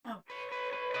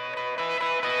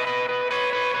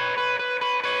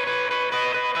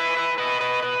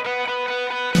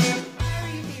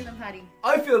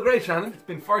feel great, Shannon. It's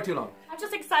been far too long. I'm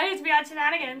just excited to be on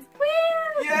Shannonigans.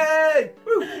 Woo! Yay!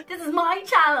 Woo! This is my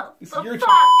channel. It's So your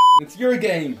fun. It's your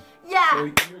game. Yeah.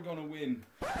 So you're gonna win.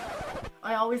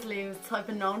 I always lose, so I've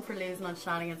been known for losing on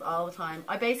Shannonigans all the time.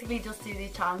 I basically just do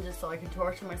these challenges so I can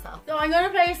torture myself. So I'm gonna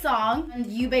play a song, and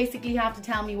you basically have to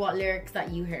tell me what lyrics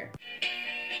that you hear.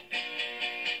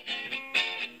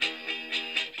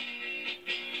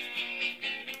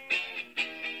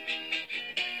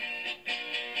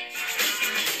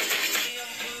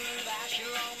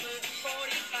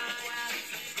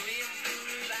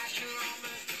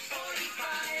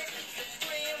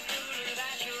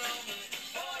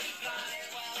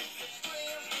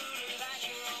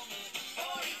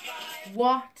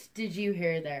 What did you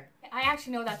hear there? I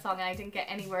actually know that song and I didn't get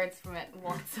any words from it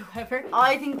whatsoever.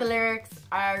 I think the lyrics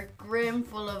are grim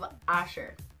full of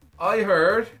Asher. I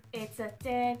heard. It's a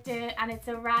dun and it's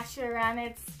a rasher and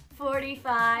it's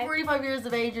 45. 45 years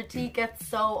of age, your teeth get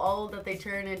so old that they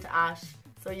turn into ash.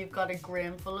 So you've got a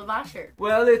grim full of Asher.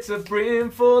 Well, it's a brim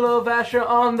full of Asher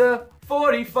on the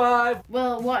 45.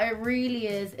 Well, what it really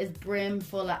is brim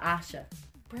full of Asher.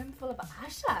 Brim full of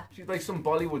Asha. She's like some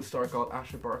Bollywood star called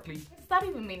Asha Berkeley. What does that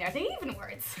even mean? Are they even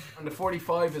words? And the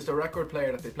 45 is the record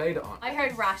player that they played it on. I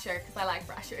heard rasher because I like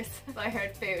rashers. I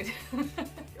heard food.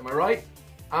 Am I right?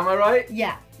 Am I right?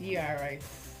 Yeah, you are right.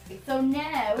 So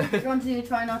now we're going to do a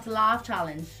try not to laugh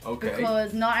challenge. Okay.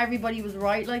 Because not everybody was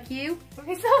right like you.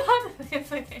 Okay, so on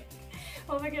this, I think.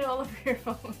 I'll make it all over your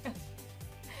phone.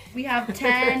 We have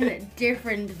 10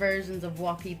 different versions of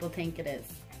what people think it is.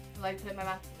 Will I put my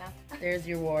mouth now? There's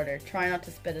your water. Try not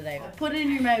to spit it out. Put it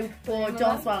in your mouth, but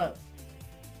don't swallow.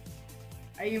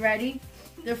 Are you ready?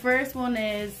 The first one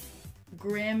is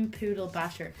Grim Poodle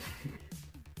Basher.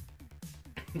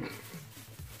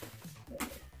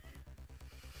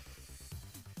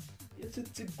 Yes,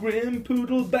 it's a grim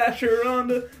poodle basher on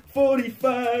the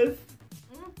 45.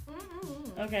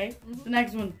 Okay. The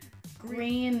next one,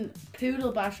 Green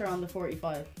Poodle Basher on the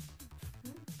 45.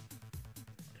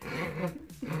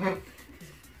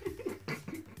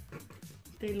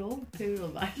 They love poodle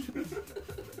basher.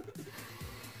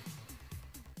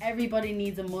 Everybody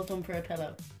needs a Muslim for a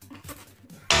pillow.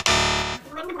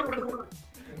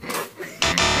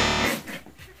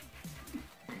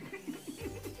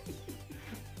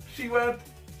 She went.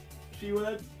 She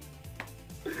went.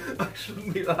 I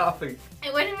shouldn't be laughing.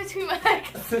 It went in between my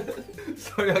legs.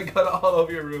 Sorry, I got it all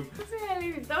over your room.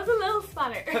 That was a little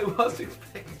spatter. I wasn't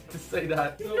expecting to say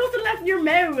that. There's nothing left in your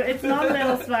mouth. It's not a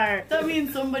little spar. That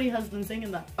means somebody has been singing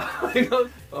that. I know.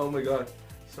 Oh my god.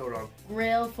 So wrong.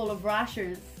 Grill full of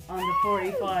rashers on the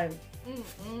 45.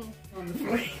 On the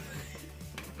 40.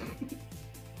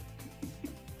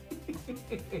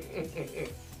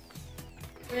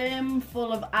 Brim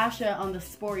full of Asha on the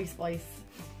Sporty Spice.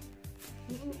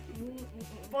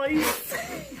 Spice.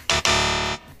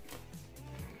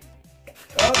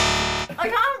 I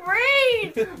can't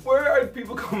breathe! Where are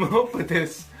people coming up with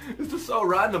this? It's just so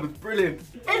random. It's brilliant.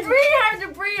 It's really hard to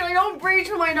breathe. I don't breathe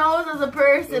through my nose as a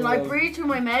person. I breathe through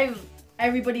my mouth.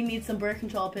 Everybody needs some birth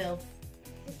control pills.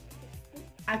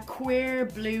 A queer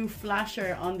blue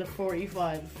flasher on the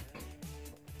 45.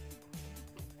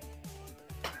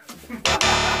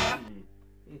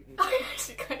 I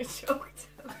actually kind of choked.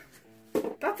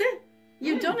 That's it.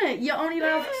 You've done it. You only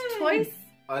laughed twice.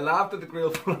 I laughed at the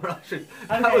grill full of rashers.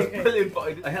 That was brilliant,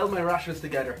 but I held my rashers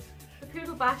together. The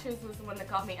poodle bashers was the one that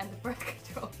got me, and the birth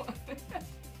control one.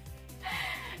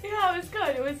 Yeah, it was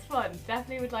good. It was fun.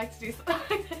 Definitely would like to do something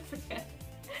like this again.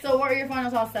 So what are your final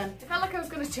thoughts then? I felt like I was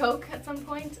going to choke at some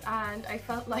point, and I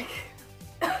felt like...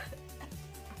 I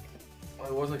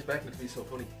wasn't expecting it to be so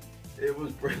funny. It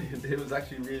was brilliant. It was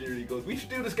actually really, really good. We should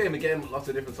do this game again with lots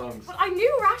of different songs. But I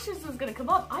knew rashers was going to come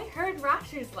up. I heard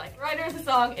rashers, like. Writer of the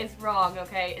song is wrong,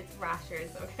 okay? It's rashers,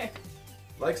 okay?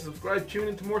 Like, subscribe, tune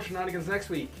in to more Shannonigans next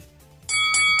week.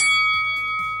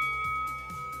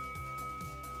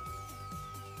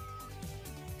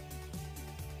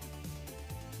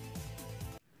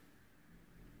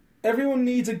 Everyone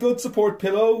needs a good support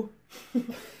pillow.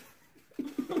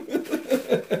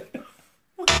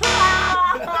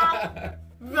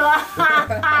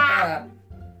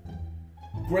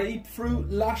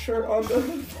 Grapefruit lasher on the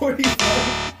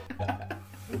 45.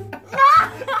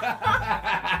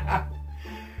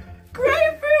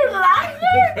 Grapefruit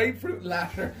lasher? Grapefruit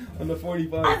lasher on the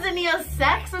 45. As in he has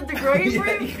sex with the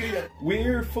grapefruit? Yeah.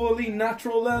 We're fully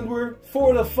natural and we're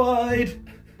fortified.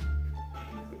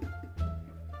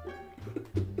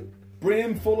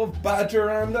 Brim full of badger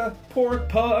and a pork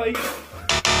pie.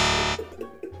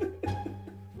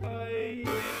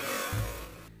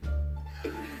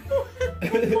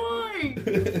 Why?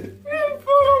 Brim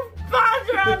full of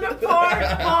badger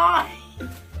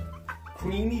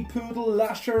poodle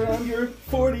lasher on your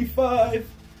 45.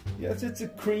 Yes, it's a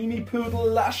creamy poodle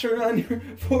lasher on your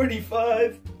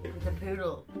 45. The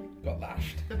poodle. Got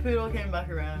lashed. The poodle came back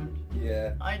around.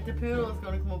 Yeah. The poodle was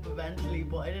going to come up eventually,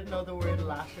 but I didn't know the word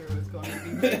lasher was going to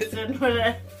be mixed in with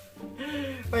it.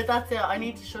 Right, that's it. I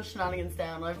need to shut Shannonigans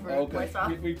down. I've ruined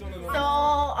myself. We've done it. So,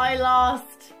 I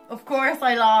lost. Of course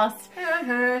I lost.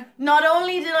 Not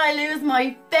only did I lose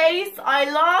my face, I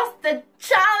lost the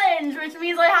challenge, which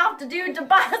means I have to do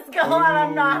Tabasco, and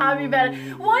I'm not happy about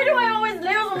it. Why do I always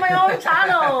lose on my own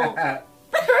channel?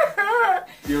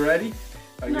 You ready?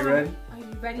 Are you ready? Are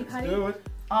you ready, Paddy? Do it.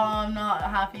 Oh, I'm not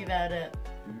happy about it.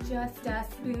 Just a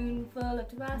spoonful of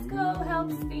Tabasco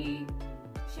helps the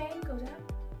shame go down.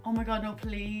 Oh my god, no,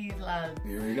 please, lads.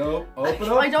 Here we go. Open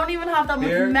up. I don't even have that much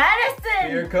Here. medicine.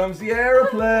 Here comes the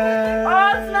aeroplane. Oh,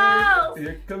 it smells.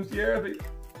 Here comes the aeroplane.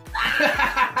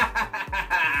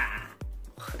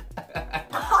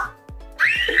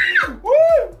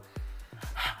 Woo!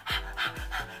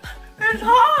 It's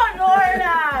hot,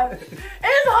 Lorna.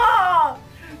 It's hot.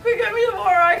 Quick, get me the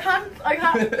water. I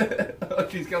can't. Oh,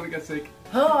 she's gonna get sick.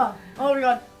 Oh my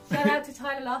god. Shout out to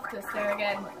Tyler Loftus there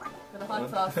again for the hot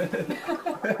sauce.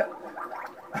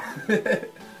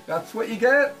 That's what you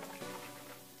get.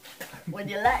 When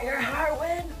you let your heart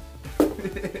win,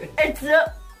 it's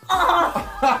a. Oh!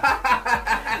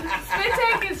 Spit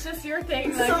take is just your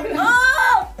thing. Like.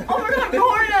 Oh my god,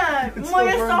 Lorna! It's My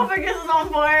still esophagus is on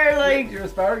fire. Like your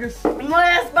asparagus.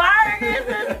 my asparagus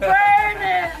is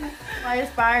burning. My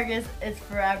asparagus is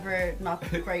forever not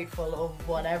grateful of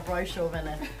whatever I shove in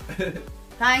it.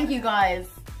 Thank you guys.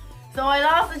 So I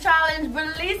lost the challenge, but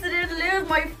at least I didn't lose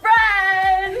my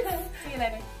friends. See you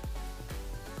later.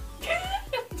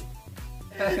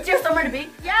 Just somewhere to be.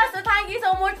 Yeah, so thank you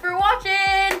so much for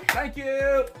watching. Thank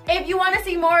you. If you want to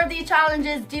see more of these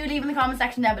challenges, do leave in the comment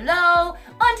section down below.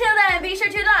 Until then, be sure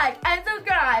to like and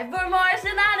subscribe for more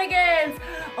Shannonigans.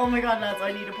 Oh my god, lads,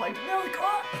 I need a pint of milk.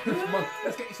 Come on,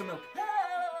 let's get you some milk.